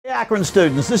Akron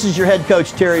students, this is your head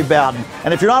coach Terry Bowden,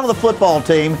 and if you're not on the football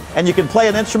team and you can play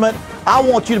an instrument, I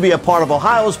want you to be a part of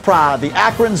Ohio's pride, the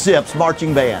Akron Zips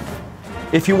Marching Band.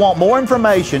 If you want more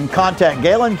information, contact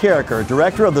Galen Carricker,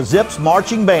 director of the Zips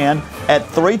Marching Band, at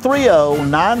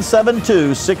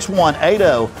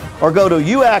 330-972-6180 or go to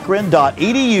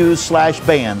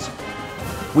uakron.edu/bands.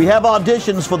 We have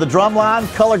auditions for the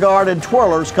drumline, color guard, and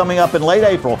twirlers coming up in late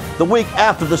April, the week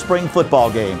after the spring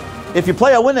football game. If you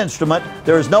play a wind instrument,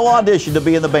 there is no audition to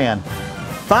be in the band.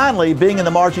 Finally, being in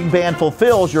the marching band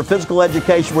fulfills your physical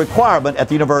education requirement at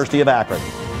the University of Akron.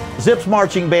 Zips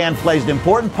Marching Band plays an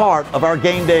important part of our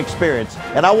game day experience,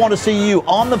 and I want to see you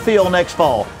on the field next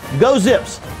fall. Go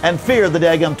Zips and fear the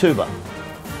daggum tuba.